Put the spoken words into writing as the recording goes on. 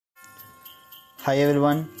Hi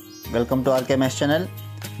everyone, welcome to RKMS channel.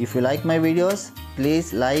 If you like my videos, please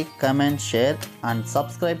like, comment, share and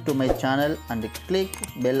subscribe to my channel and click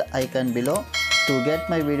bell icon below to get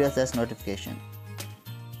my videos as notification.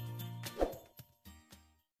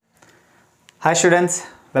 Hi students,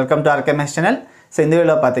 welcome to RKMS channel. So இந்த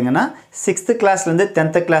வீடியோல பாத்தீங்கன்னா 6th கிளாஸ்ல இருந்து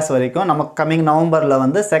 10th class வரைக்கும் நமக்கு coming நவம்பர்ல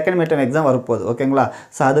வந்து second midterm exam வரப்போகுது ஓகேங்களா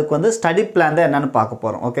சோ அதுக்கு வந்து ஸ்டடி பிளான் தான் என்னன்னு பார்க்க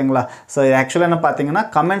போறோம் ஓகேங்களா சோ एक्चुअली என்ன பாத்தீங்கன்னா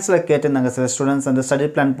கமெண்ட்ஸ்ல கேட்டிருந்தாங்க சில ஸ்டூடண்ட்ஸ் அந்த ஸ்டடி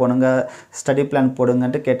பிளான்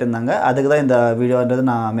போடுங்கன்னு கேட்டிருந்தாங்க அதுக்கு தான் இந்த வீடியோன்றது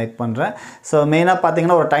நான் மேக் பண்றேன் சோ மெயினா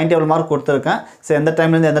பாத்தீங்கன்னா ஒரு டைம் டேபிள் மாதிரி கொடுத்திருக்கேன் சோ எந்த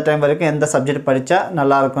டைம்ல இருந்து எந்த டைம் வரைக்கும் எந்த சப்ஜெக்ட் படிச்சா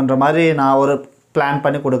நல்லா இருக்கும்ன்ற மாதிரி நான் ஒரு பிளான்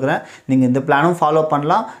பண்ணி கொடுக்குறேன் நீங்க இந்த பிளானும் ஃபாலோ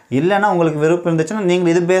பண்ணலாம் இல்லனா உங்களுக்கு விருப்பம் இருந்துச்சுனா நீங்க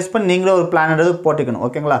இது பேஸ் பண்ணி நீங்களே ஒரு பிளான் எடுத்து போட்டுக்கணும்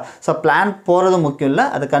ஓகேங்களா சோ பிளான் போறது முக்கியம் இல்ல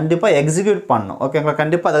அது கண்டிப்பா எக்ஸிக்யூட் பண்ணனும் ஓகேங்களா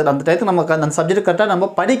கண்டிப்பா அந்த டைத்துக்கு நமக்கு அந்த சப்ஜெக்ட் கரெக்ட்டா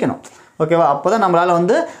நம்ம படிக்கணும் ஓகேவா அப்பதான் நம்மளால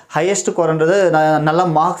வந்து ஹையஸ்ட் ஸ்கோர்ன்றது நல்ல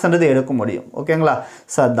மார்க்ஸ்ன்றது எடுக்க முடியும் ஓகேங்களா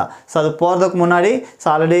சோ அதான் சோ அது போறதுக்கு முன்னாடி சோ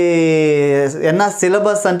ஆல்ரெடி என்ன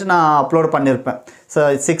சிலபஸ் வந்து நான் அப்லோட் பண்ணிருப்பேன் சோ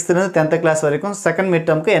 6th ல இருந்து 10th கிளாஸ் வரைக்கும் செகண்ட் மிட்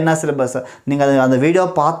டர்ம்க்கு என்ன சிலபஸ் நீங்க அந்த வீடியோ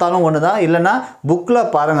பார்த்தாலும் ஒண்ணுதான் இல்லனா புக்ல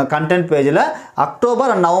பாருங்க கண்டென்ட் பேஜ்ல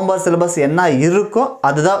அக்டோபர் and நவம்பர் சிலபஸ் என்ன இருக்கோ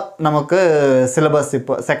அதுதான் நமக்கு சிலபஸ்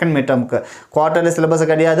இப்போ செகண்ட் மிட் டர்ம்க்கு குவார்ட்டர்லி சிலபஸ்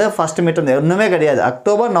கிடையாது ஃபர்ஸ்ட் மிட் டர்ம் ஒண்ணுமே கிடையாது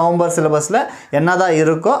அக்டோபர் நவம்பர் சிலபஸ்ல என்னதான்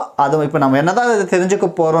இருக்கோ அது இப்போ நம்ம என்னதான் தெரிஞ்சுக்க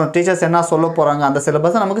போறோம் டீச்சர்ஸ் என்ன சொல்ல போறாங்க அந்த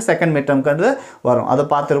சிலபஸ் நமக்கு செகண்ட் மிட் டர்ம்க்கு வரும் அத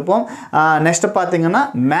பார்த்திருப்போம் நெக்ஸ்ட் பாத்தீங்கன்னா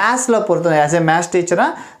மேத்ஸ்ல பொறுத்த as a மேத்ஸ் டீச்சரா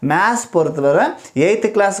மேத்ஸ் பொறுத்தவரை 8th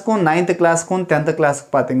கிளாஸ்க்கும் 9th கிளாஸ்க்கும் 10th கிளாஸ்க்கு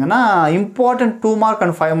பாத்தீங்கன்னா இம்பார்ட்டன்ட் 2 மார்க்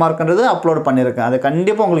and 5 மார்க்ன்றது அப்லோட் பண்ணிருக்கேன் அது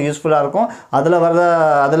கண்டிப்பா உங்களுக்கு யூஸ்ஃபுல்லா இருக்கும்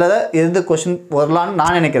அதுல இருந்து क्वेश्चन வரலாம்னு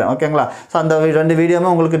நான் நினைக்கிறேன் ஓகேங்களா சோ அந்த ரெண்டு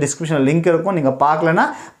வீடியோமே உங்களுக்கு டிஸ்கிரிப்ஷன்ல லிங்க் இருக்கும் நீங்க பார்க்கலனா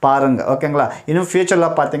பாருங்க ஓகேங்களா இன்னும் ஃபியூச்சர்ல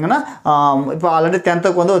பாத்தீங்கன்னா இப்போ ஆல்ரெடி 10th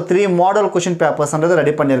க்கு வந்து ஒரு 3 மாடல் क्वेश्चन பேப்பர்ஸ்ன்றது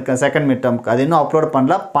ரெடி பண்ணிருக்கேன் செகண்ட் மிட் டர்ம்க்கு அது இன்னும் அப்லோட்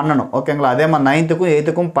பண்ணணும் ஓகேங்களா அதே மாதிரி 9th க்கும்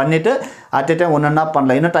 8th க்கும் பண்ணிட்டு அட் a time ஒண்ணா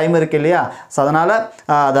பண்ணலாம் இன்னும் டைம் இருக்கு இல்லையா சோ அதனால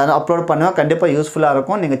அத அப்லோட் பண்ணுவா கண்டிப்பா யூஸ்ஃபுல்லா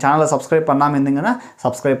இருக்கும் நீங்க சேனலை சப்ஸ்கிரைப் பண்ணாம இருந்தீங்கன்னா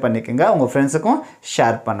சப்ஸ்கிரைப் பண்ணிக்கங்க உங்க फ्रेंड्सக்கும்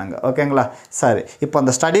ஷேர் பண்ணுங்க ஓகேங்களா சரி இப்போ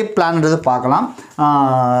அந்த ஸ்டடி பிளான்ன்றது பார்க்கலாம்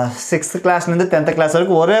 6th கிளாஸ்ல இருந்து 10th கிளாஸ்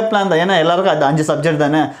வரைக்கும் ஒரே பிளான் தான் ஏனா எல்லாருக்கும் அது 5 சப்ஜெக்ட்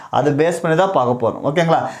தானே அது பேஸ் பண்ணி தான் பார்க்க போறோம்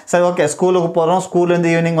ஓகேங்களா சரி ஓகே ஸ்கூலுக்கு போறோம் ஸ்கூல்ல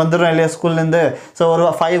இருந்து ஈவினிங் வந்துறோம் இல்லையா ஸ்கூல்ல இருந்து சோ ஒரு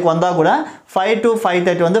 5 க்கு வந்தா கூட 5 to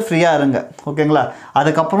 5:30 வந்து ஃப்ரீயா இருங்க ஓகேங்களா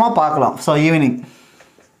அதுக்கு அப்புறமா பார்க்கலாம் so evening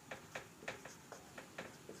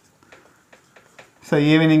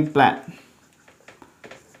plan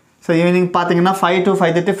so evening பாத்தீங்கன்னா 5 to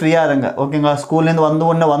 5:30 ஃப்ரீயா இருங்க ஓகேங்களா ஸ்கூல்ல இருந்து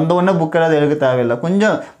வந்த உடனே புக் எழுத எழுத தேவையில்லை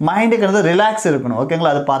கொஞ்சம் மைண்டுக்கு வந்து ரிலாக்ஸ் இருக்கணும்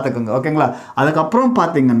ஓகேங்களா அதை பாத்துக்கோங்க ஓகேங்களா அதுக்கு அப்புறம்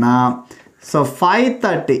பாத்தீங்கன்னா so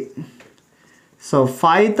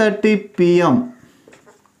 5:30 pm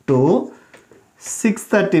to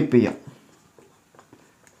 6:30 pm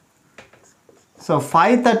so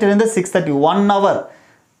 5:30 ல இருந்து 6:30 1 hour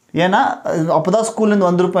ஏனா அப்பதான் ஸ்கூல்ல இருந்து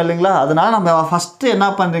வந்திருப்போம் இல்லீங்களா அதனால நம்ம ஃபர்ஸ்ட் என்ன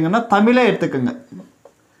பண்றீங்கன்னா தமிழே எடுத்துக்கங்க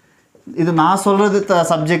இது நான் சொல்றது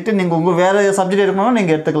சப்ஜெக்ட் நீங்க உங்க வேற சப்ஜெக்ட் எடுக்கணும்னா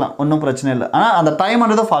நீங்க எடுத்துக்கலாம் ஒண்ணும் பிரச்சனை இல்ல ஆனா அந்த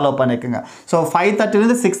டைம்ன்றதை ஃபாலோ பண்ணிக்கங்க சோ 5:30 ல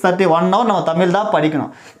இருந்து 6:30 1 hour நம்ம தமிழ் தான்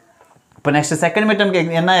படிக்கணும் இப்போ நெக்ஸ்ட் செகண்ட் மிட்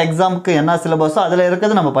டர்ம்க்கு என்ன எக்ஸாம்க்கு என்ன சிலபஸோ அதுல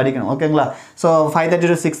இருக்குது நம்ம படிக்கணும் ஓகேங்களா சோ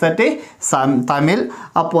 5:30 to 6:30 தமிழ்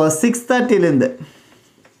அப்போ 6:30 ல இருந்து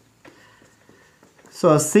so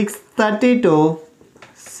 6:30 to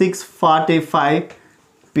 6:45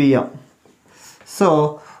 pm so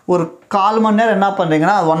ஒரு 1/4 மணி நேரம் என்ன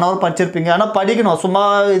பண்றீங்கன்னா 1 hour படிச்சிருப்பீங்க ஆனா படிக்கணும் சும்மா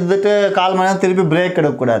இதுக்கு 1/4 மணி நேரம் திருப்பி பிரேக்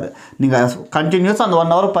எடுக்க கூடாது நீங்க கண்டினியூஸா அந்த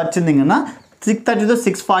 1 hour படிச்சிருந்தீங்கன்னா 6:30 to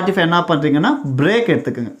 6:45 என்ன பண்றீங்கன்னா பிரேக்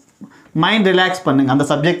எடுத்துக்கங்க மைண்ட் ரிலாக்ஸ் பண்ணுங்க அந்த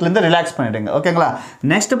சப்ஜெக்ட்ல இருந்து ரிலாக்ஸ் பண்ணிடுங்க ஓகேங்களா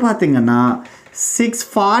நெக்ஸ்ட் பாத்தீங்கன்னா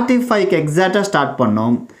 6:45 க்கு எக்ஸாக்ட்டா ஸ்டார்ட்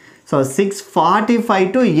பண்ணோம் சோ 6:45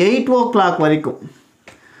 to 8 o'clock வரைக்கும்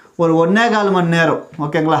ஒரு 1.5 மணி நேரம்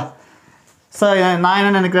ஓகேங்களா சோ நான் என்ன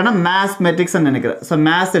நினைக்கிறேன்னா மேத்தமேட்டிக்ஸ் நினைக்கிறேன் சோ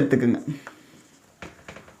மேத்ஸ் எடுத்துக்கங்க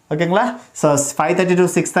ஓகேங்களா சோ 5:30 to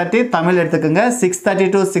 6:30 தமிழ் எடுத்துக்கங்க 6:30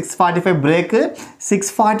 to 6:45 பிரேக்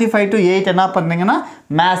 6:45 to 8 என்ன பண்றீங்கன்னா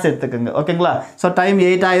மேத்ஸ் எடுத்துக்கங்க ஓகேங்களா சோ டைம்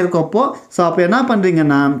 8 ஆயிருக்கும் அப்போ அப்ப என்ன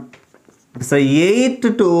பண்றீங்கன்னா சோ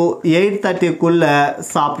 8 to 8:30 குள்ள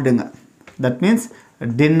சாப்பிடுங்க that means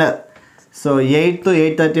dinner so 8 to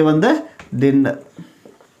 8:30 வந்து dinner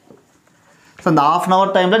சோ அந்த half an hour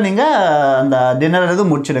டைம்ல நீங்க அந்த டின்னர் எடுத்து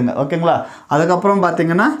முடிச்சிடுங்க ஓகேங்களா அதுக்கு அப்புறம்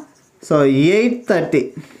பாத்தீங்கன்னா so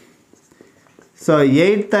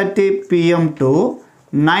 8:30 pm to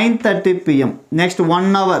 9:30 pm next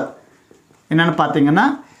 1 hour என்னன்னு பாத்தீங்கன்னா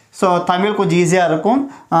ஸோ தமிழ் கொஞ்சம் ஈஸியாக இருக்கும்.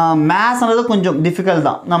 மேத்ஸ்ன்றது கொஞ்சம் டிஃபிகல்ட்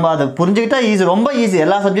தான். நம்ம அதை புரிஞ்சுக்கிட்டா ஈஸி, ரொம்ப ஈஸி.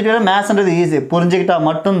 எல்லா சப்ஜெக்ட் விட மேத்ஸ்ன்றது ஈஸி, புரிஞ்சுக்கிட்டா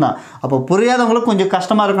மட்டும்தான். அப்போ புரியாதவங்களுக்கு கொஞ்சம்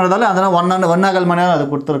கஷ்டமாக இருக்கிறதால அதனால் 1.5 மணி நேரம் அதை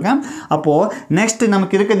கொடுத்துருக்கேன். அப்போது நெக்ஸ்ட்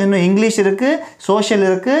நமக்கு இருக்குது இன்னும் இங்கிலீஷ் இருக்குது, சோஷியல்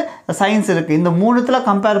இருக்குது, சயின்ஸ் இருக்குது. இந்த மூணுத்தில்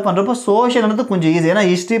கம்பேர் பண்ணுறப்போ சோஷியல்ன்றது கொஞ்சம் ஈஸி. ஏன்னா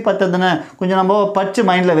ஹிஸ்ட்ரி பற்றதுன்னு கொஞ்சம் நம்ம படித்து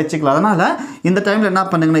மைண்டில் வச்சுக்கலாம். அதனால் இந்த டைமில் என்ன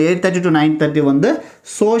பண்ணுங்கன்னா 8:30 to 9:30 வந்து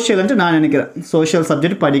சோஷியல்ன்ட்டு நான் நினைக்கிறேன், சோஷியல்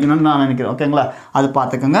சப்ஜெக்ட் படிக்கணும்னு நான் நினைக்கிறேன். ஓகேங்களா, அது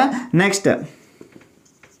பார்த்துக்கோங்க. Next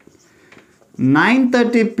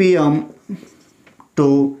 9:30 PM to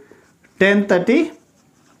 10:30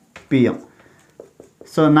 PM.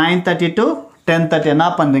 So 9:30 to 10:30 என்ன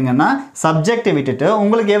பண்ணுறீங்கன்னா சப்ஜெக்டை விட்டுட்டு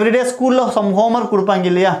உங்களுக்கு எவ்ரிடே ஸ்கூலில் சம் ஹோம்ஒர்க் கொடுப்பாங்க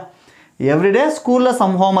இல்லையா, எவ்ரிடே ஸ்கூலில்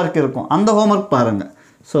சம் ஹோம்ஒர்க் இருக்கும், அந்த ஹோம்ஒர்க் பாருங்கள்.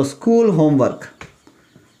 ஸோ ஸ்கூல் ஹோம்ஒர்க்,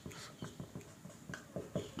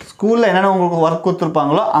 ஸ்கூலில் என்னென்ன உங்களுக்கு ஒர்க்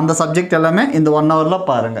கொடுத்துருப்பாங்களோ அந்த சப்ஜெக்ட் எல்லாமே இந்த 1 ஹவரில்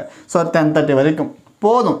பாருங்கள். ஸோ 10:30 வரைக்கும்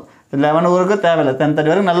போதும். 11 ஊருக்கு தேவையில்லை, 10:30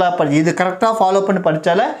 வரைக்கும் நல்லா இது கரெக்டாக ஃபாலோ பண்ணி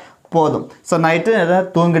படித்தாலே போதும். ஸோ நைட்டு எதாவது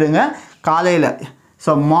தூங்கிடுங்க. காலையில்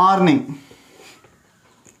so morning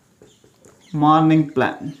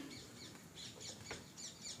plan.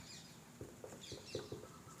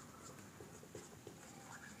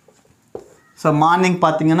 So morning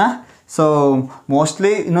பார்த்தீங்கன்னா ஸோ மோஸ்ட்லி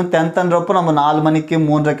இன்னும் 10th நம்ம 4 மணிக்கு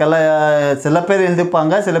 3:30 சில பேர்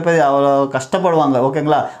எழுதிப்பாங்க, சில பேர் அவ்வளோ கஷ்டப்படுவாங்க.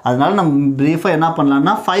 ஓகேங்களா, அதனால நம்ம ப்ரீஃபாக என்ன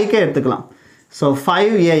பண்ணலான்னா 5K எடுத்துக்கலாம். ஸோ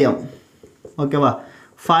 5 AM, ஓகேவா,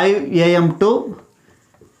 5 AM to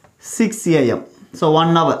 6 AM. So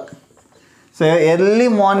 1 hour. So early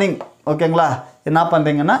morning ஓகேங்களா என்ன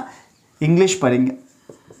பண்ணுறீங்கன்னா இங்கிலீஷ் படிங்க,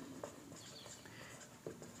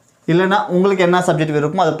 இல்லைனா உங்களுக்கு என்ன சப்ஜெக்ட்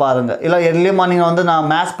இருக்குமோ அதை பாருங்கள். இல்லை எர்லி மார்னிங் வந்து நான்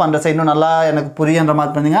மேத்ஸ் பண்ணுறேன் இன்னும் நல்லா எனக்கு புரியுன்ற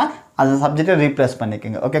மாதிரி பண்ணிங்க அந்த சப்ஜெக்டை ரீப்ளேஸ்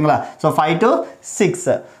பண்ணிக்கோங்க. ஓகேங்களா, ஸோ 5 to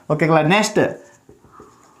 6. ஓகேங்களா, next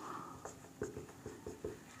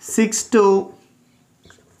 6 to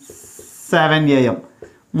 7 AM.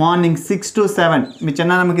 Morning 6 to 7 மிச்சம்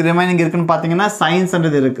என்ன நமக்கு ரிமைனிங் இருக்குதுன்னு பார்த்தீங்கன்னா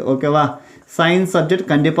சயின்ஸ்ன்றது இருக்குது. ஓகேவா, சயின்ஸ்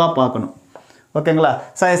சப்ஜெக்ட் கண்டிப்பாக பார்க்கணும். ஓகேங்களா,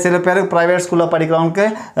 சில பேருக்கு ப்ரைவேட் ஸ்கூலில் படிக்கிறவங்களுக்கு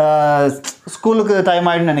ஸ்கூலுக்கு டைம்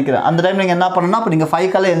ஆகிடுன்னு நினைக்கிறேன். அந்த டைம் நீங்கள் என்ன பண்ணணும்னா இப்போ நீங்கள்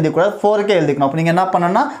 5K எழுதிக்கூடாது, 4K எழுதிக்கணும். அப்போ நீங்கள் என்ன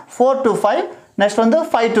பண்ணணும்னா 4 to 5, நெக்ஸ்ட் வந்து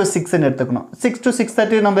 5 to 6ன்னு எடுத்துக்கணும். 6 to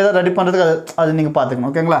 6:30 நம்ம எதாவது ரெடி பண்ணுறதுக்கு அது நீங்கள் பார்த்துக்கணும்.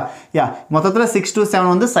 ஓகேங்களா, மொத்தத்தில் 6 to 7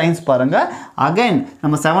 வந்து சயின்ஸ் பாருங்கள். அகைன்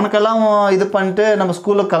நம்ம 7க்கெல்லாம் இது பண்ணிட்டு நம்ம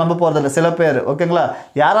ஸ்கூலுக்கு கிளம்ப போகிறதில்ல சில பேர். ஓகேங்களா,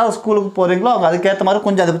 யாராவது ஸ்கூலுக்கு போகிறீங்களோ அவங்க அதுக்கேற்ற மாதிரி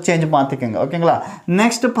கொஞ்சம் அது சேஞ்ச் மாற்றிக்கோங்க. ஓகேங்களா,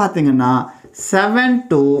 நெக்ஸ்ட்டு பார்த்தீங்கன்னா 7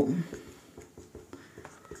 to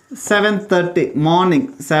 7:30 மார்னிங்,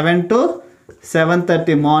 7 to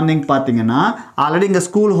 7:30 மார்னிங் பார்த்தீங்கன்னா ஆல்ரெடி இங்கே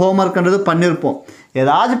ஸ்கூல் ஹோம்ஒர்க்ன்றது பண்ணியிருப்போம்.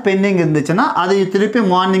 ஏதாவது பெண்டிங் இருந்துச்சுன்னா அதை திருப்பி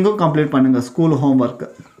மார்னிங்கும் கம்ப்ளீட் பண்ணுங்கள் ஸ்கூல் ஹோம்ஒர்க்கு.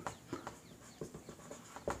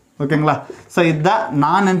 ஓகேங்களா, ஸோ இதுதான்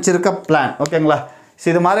நான் நினச்சிருக்க பிளான். ஓகேங்களா, ஸோ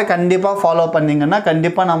இது மாதிரி கண்டிப்பாக ஃபாலோ பண்ணிங்கன்னா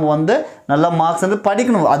கண்டிப்பாக நம்ம வந்து நல்ல மார்க்ஸ் வந்து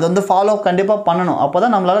படிக்கணும், அது வந்து ஃபாலோ கண்டிப்பாக பண்ணணும். அப்போ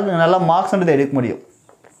தான் நம்மளால் நல்ல மார்க்ஸ்ன்றது எடுக்க முடியும்.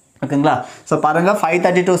 ஓகேங்களா, ஸோ பாருங்கள்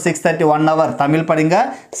 5:30 to 6:30 1 hour தமிழ் படிங்க.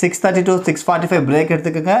 6:30 to 6:45 பிரேக்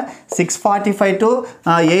எடுத்துக்கோங்க. 6:45 to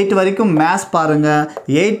 8 வரைக்கும் மேத்ஸ் பாருங்கள்.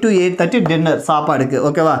 8 to 8:30 டின்னர் சாப்பாடுக்கு.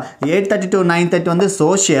 ஓகேவா, 8:30 to 9:30 வந்து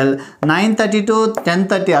சோஷியல். 9:30 to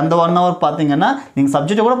 10:30 அந்த 1 hour பார்த்தீங்கன்னா நீங்கள்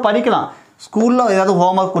சப்ஜெக்டை கூட படிக்கலாம். ஸ்கூலில் ஏதாவது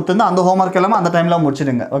ஹோம்ஒர்க் கொடுத்துருந்தா அந்த ஹோம்ஒர்க் எல்லாமே அந்த டைமில்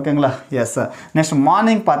முடிச்சிடுங்க. ஓகேங்களா, எஸ் சார். நெக்ஸ்ட்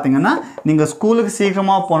மார்னிங் பார்த்தீங்கன்னா நீங்கள் ஸ்கூலுக்கு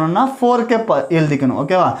சீக்கிரமாக போகணுன்னா 4K எழுதிக்கணும்.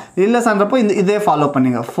 ஓகேவா, இல்லை சார்ன்றப்போ இதே ஃபாலோ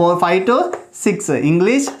பண்ணிங்க. 5 to 6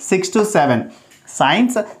 English, 6 to 7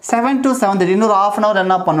 science, 7 to 7:30 இன்னொரு 1/2 hour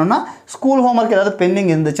என்ன பண்ணணும்னா ஸ்கூல் ஹோம்ஒர்க் ஏதாவது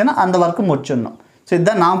பெண்டிங் இருந்துச்சுன்னா அந்த ஒர்க்கு முடிச்சிடணும். ஸோ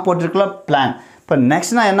இதுதான் நான் போட்டிருக்கிற பிளான். இப்போ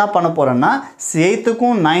நெக்ஸ்ட் நான் என்ன பண்ண போகிறேன்னா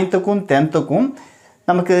 8th-க்கும் 9th-க்கும் 10th-க்கும்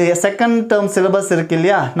நமக்கு செகண்ட் டேர்ம் சிலபஸ் இருக்குது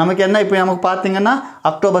இல்லையா, நமக்கு என்ன இப்போ நமக்கு பார்த்தீங்கன்னா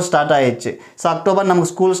அக்டோபர் ஸ்டார்ட் ஆகிடுச்சு. ஸோ அக்டோபர் நமக்கு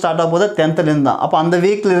ஸ்கூல் ஸ்டார்ட் ஆகும் போது 10th-லேருந்து தான். அப்போ அந்த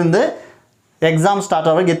வீக்லேருந்து எக்ஸாம் ஸ்டார்ட்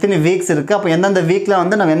ஆகிறதுக்கு எத்தனை வீக்ஸ் இருக்குது, அப்போ எந்தெந்த வீக்கில்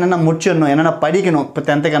வந்து நம்ம என்னென்ன முடிச்சிடணும், என்னென்ன படிக்கணும். இப்போ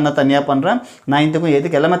 10th-க்கு என்ன தனியாக பண்ணுறேன், 9th-க்கும்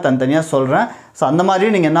 8th-க்கு எல்லாமே தனித்தனியாக சொல்கிறேன். ஸோ அந்த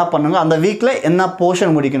மாதிரியும் நீங்கள் என்ன பண்ணுங்க, அந்த வீக்கில் என்ன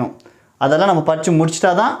போர்ஷன் முடிக்கணும் அதெல்லாம் நம்ம படித்து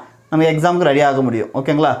முடிச்சிட்டா தான் நம்ம எக்ஸாமுக்கு ரெடி ஆக முடியும்.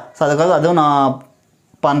 ஓகேங்களா, ஸோ அதுக்காக அதுவும் நான்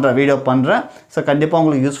வீடியோ பண்ணுறேன். ஸோ கண்டிப்பாக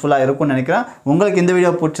உங்களுக்கு யூஸ்ஃபுல்லாக இருக்கும்னு நினைக்கிறேன். உங்களுக்கு இந்த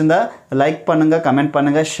வீடியோ பிடிச்சிருந்தா லைக் பண்ணுங்கள், கமெண்ட்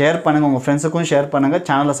பண்ணுங்கள், ஷேர் பண்ணுங்கள், உங்கள் ஃப்ரெண்ட்ஸுக்கும் ஷேர் பண்ணுங்கள்.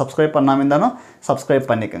 சேனலை சப்ஸ்கிரைப் பண்ணாமல் இருந்தாலும் சப்ஸ்கிரைப்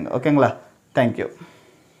பண்ணிக்கோங்க. ஓகேங்களா, தேங்க்யூ.